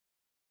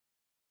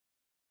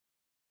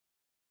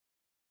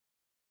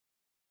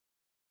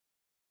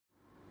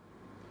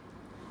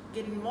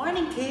Good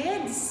morning,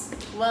 kids!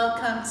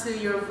 Welcome to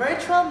your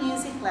virtual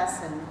music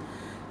lesson.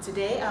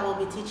 Today I will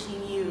be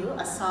teaching you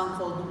a song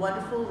called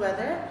Wonderful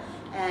Weather,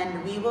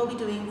 and we will be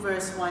doing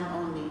verse 1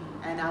 only.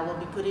 And I will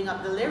be putting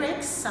up the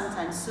lyrics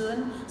sometime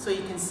soon so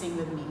you can sing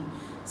with me.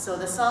 So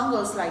the song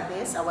goes like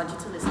this. I want you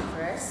to listen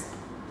first.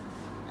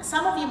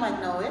 Some of you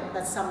might know it,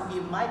 but some of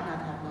you might not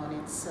have known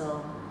it.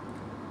 So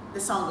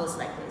the song goes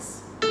like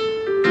this.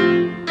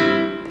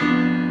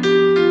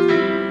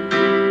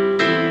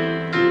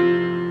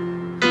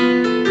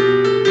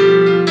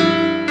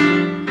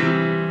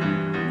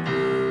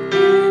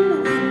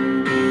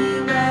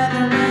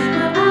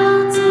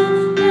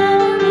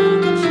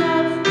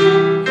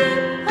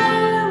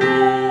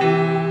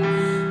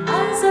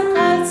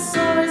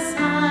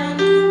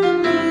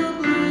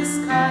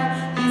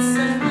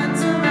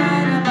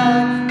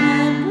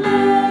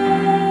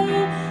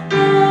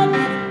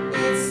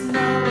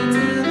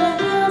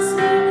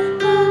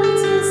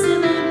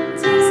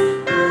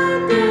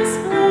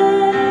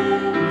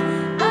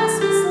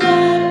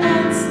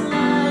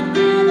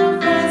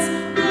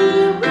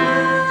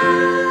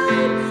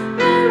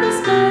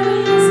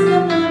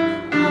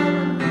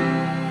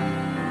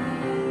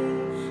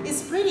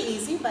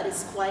 But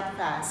it's quite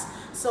fast.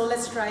 So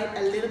let's try it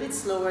a little bit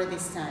slower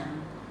this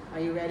time.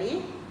 Are you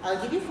ready?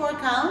 I'll give you 4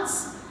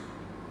 counts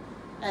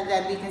and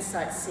then we can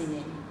start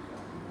singing.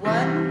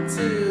 1,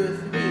 2,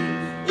 3.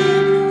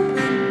 In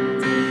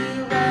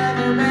windy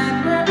weather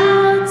when we're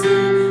out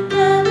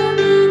together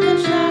we can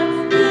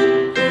shout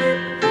hip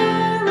hip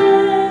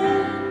hooray.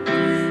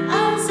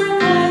 As our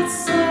kites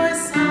soar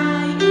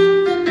high in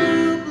the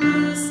blue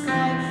blue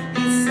sky,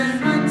 it's so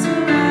fun to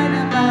run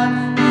about.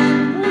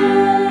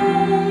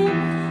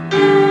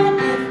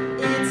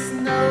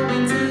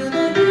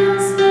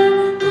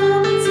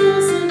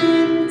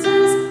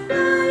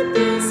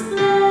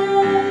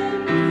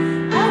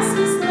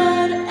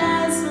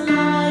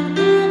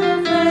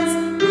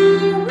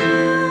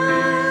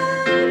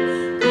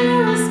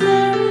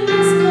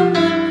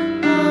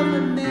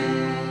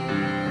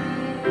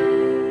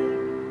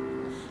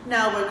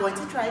 Now we're going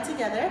to try it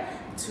together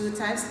 2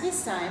 times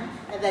this time,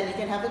 and then you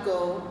can have a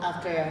go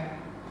after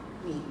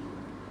me.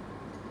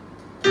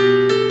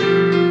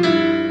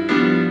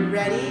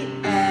 Ready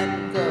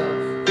and go.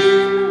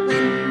 In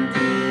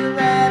windy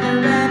weather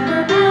when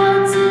we're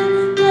out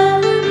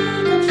together we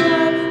can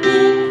shout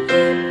hip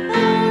hip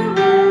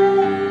hooray.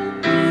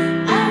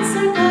 As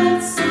our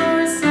kites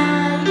soar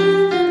high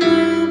in the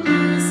blue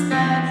blue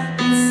sky,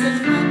 it's such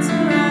fun to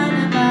run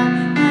about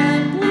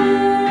and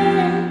play.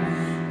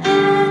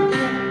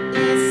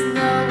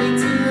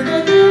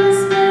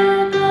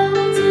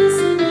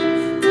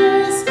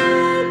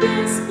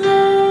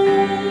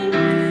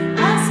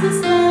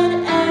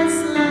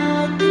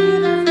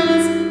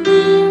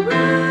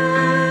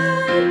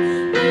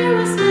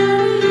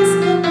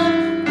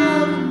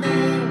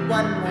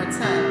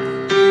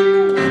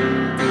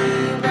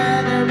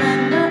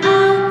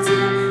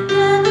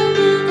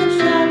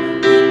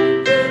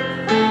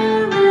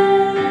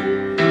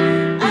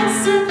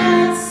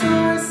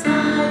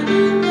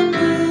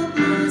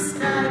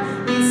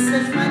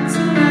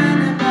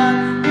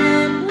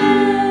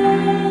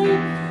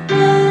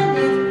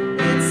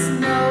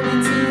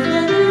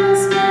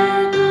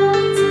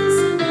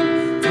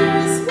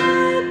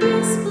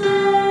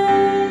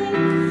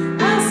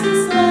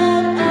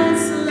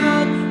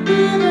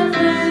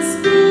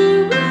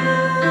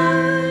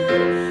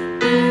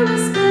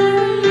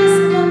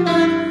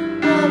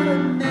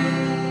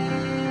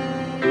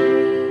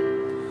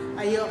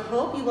 I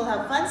hope you will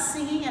have fun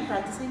singing and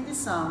practicing this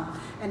song.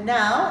 And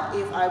now,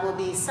 if I will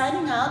be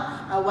signing out,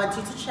 I want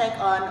you to check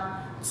on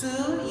 2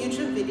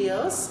 YouTube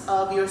videos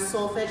of your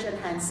solfege and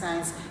hand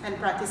signs and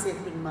practice it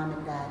with mom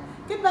and dad.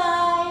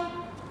 Goodbye!